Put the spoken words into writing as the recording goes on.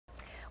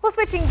Well,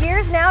 switching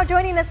gears now,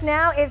 joining us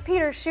now is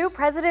Peter Shue,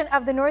 president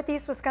of the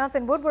Northeast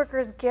Wisconsin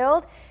Woodworkers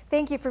Guild.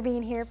 Thank you for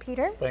being here,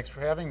 Peter. Thanks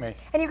for having me.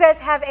 And you guys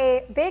have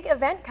a big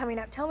event coming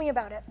up. Tell me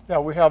about it. Yeah,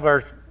 we have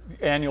our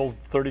annual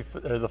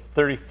the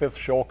 35th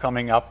show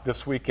coming up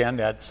this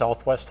weekend at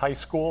Southwest High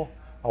School.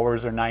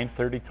 Hours are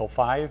 9:30 till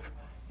 5,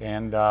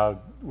 and the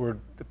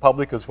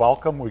public is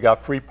welcome. We got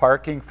free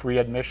parking, free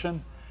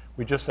admission.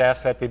 We just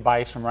ask that they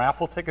buy some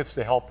raffle tickets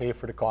to help pay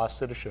for the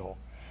cost of the show.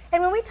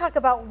 And when we talk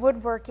about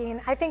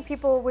woodworking, I think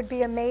people would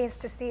be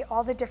amazed to see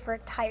all the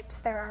different types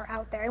there are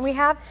out there. And we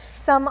have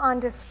some on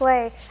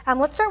display.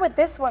 Let's start with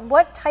this one.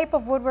 What type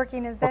of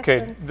woodworking is this?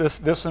 Okay, this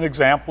is an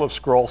example of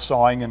scroll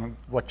sawing and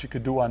what you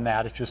could do on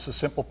that. It's just a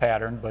simple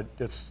pattern, but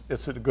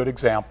it's a good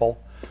example.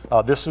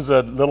 This is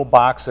a little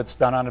box that's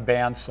done on a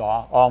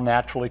bandsaw, all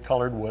naturally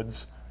colored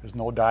woods. There's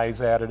no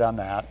dyes added on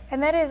that.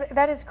 And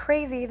that is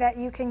crazy that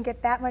you can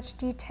get that much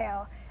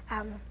detail.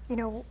 You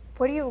know,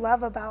 what do you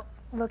love about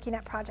looking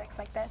at projects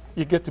like this?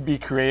 You get to be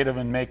creative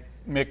and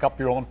make up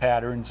your own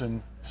patterns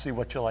and see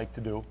what you like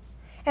to do.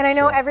 And I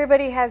know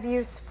everybody has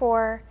use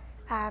for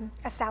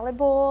a salad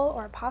bowl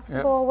or a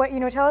pasta bowl. What,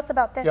 tell us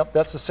about this. Yep,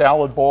 that's a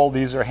salad bowl.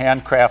 These are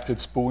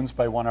handcrafted spoons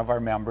by one of our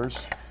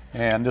members.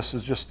 And this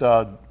is just,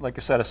 like I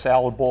said, a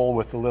salad bowl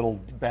with a little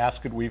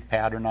basket weave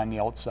pattern on the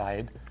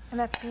outside. And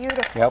that's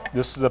beautiful. Yep,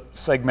 this is a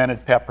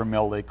segmented pepper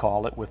mill, they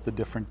call it, with the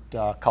different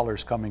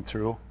colors coming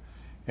through.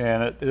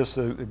 And it is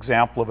an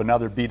example of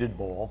another beaded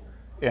bowl.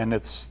 And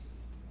it's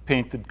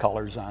painted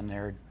colors on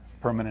there,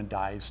 permanent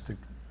dyes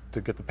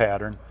to get the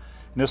pattern.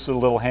 And this is a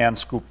little hand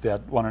scoop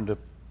that one of the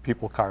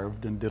people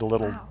carved and did a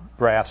little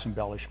brass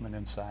embellishment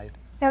inside.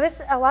 Now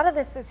a lot of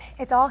this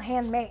it's all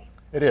handmade.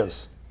 It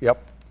is,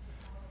 yep.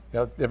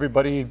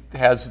 Everybody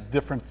has a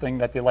different thing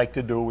that they like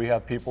to do. We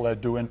have people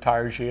that do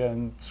intarsia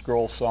and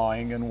scroll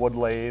sawing and wood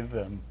lathe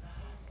and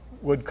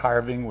wood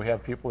carving. We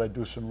have people that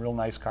do some real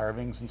nice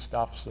carvings and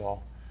stuff.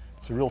 So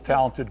it's a real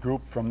talented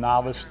group from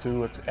novice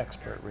to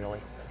expert, really.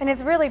 And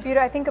it's really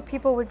beautiful. I think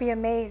people would be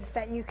amazed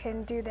that you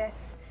can do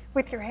this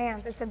with your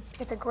hands. It's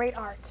a great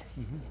art.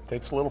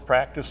 Takes a little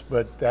practice,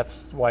 but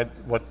that's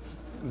what's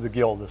the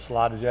Guild. It's a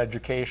lot of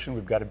education.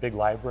 We've got a big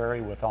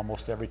library with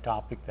almost every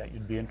topic that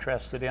you'd be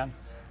interested in.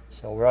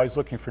 So we're always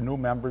looking for new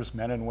members,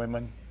 men and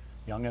women,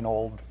 young and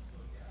old.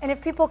 And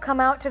if people come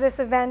out to this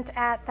event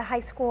at the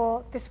high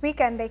school this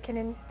weekend, they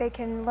can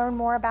learn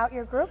more about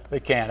your group? They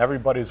can.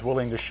 Everybody's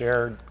willing to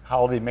share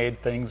how they made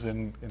things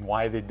and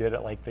why they did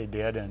it like they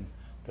did, and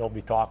they'll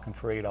be talking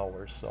for 8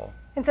 hours.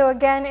 And so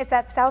again, it's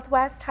at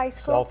Southwest High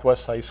School?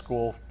 Southwest High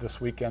School this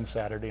weekend,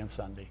 Saturday and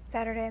Sunday.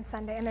 Saturday and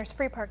Sunday, and there's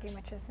free parking,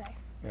 which is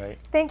nice. Right.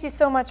 Thank you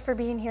so much for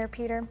being here,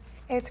 Peter.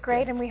 It's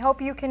great, and we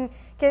hope you can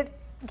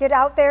get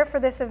out there for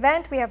this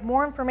event. We have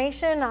more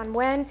information on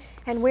when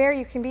and where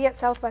you can be at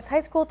Southwest High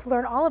School. To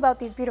learn all about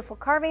these beautiful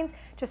carvings,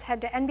 just head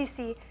to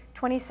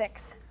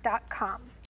NBC26.com.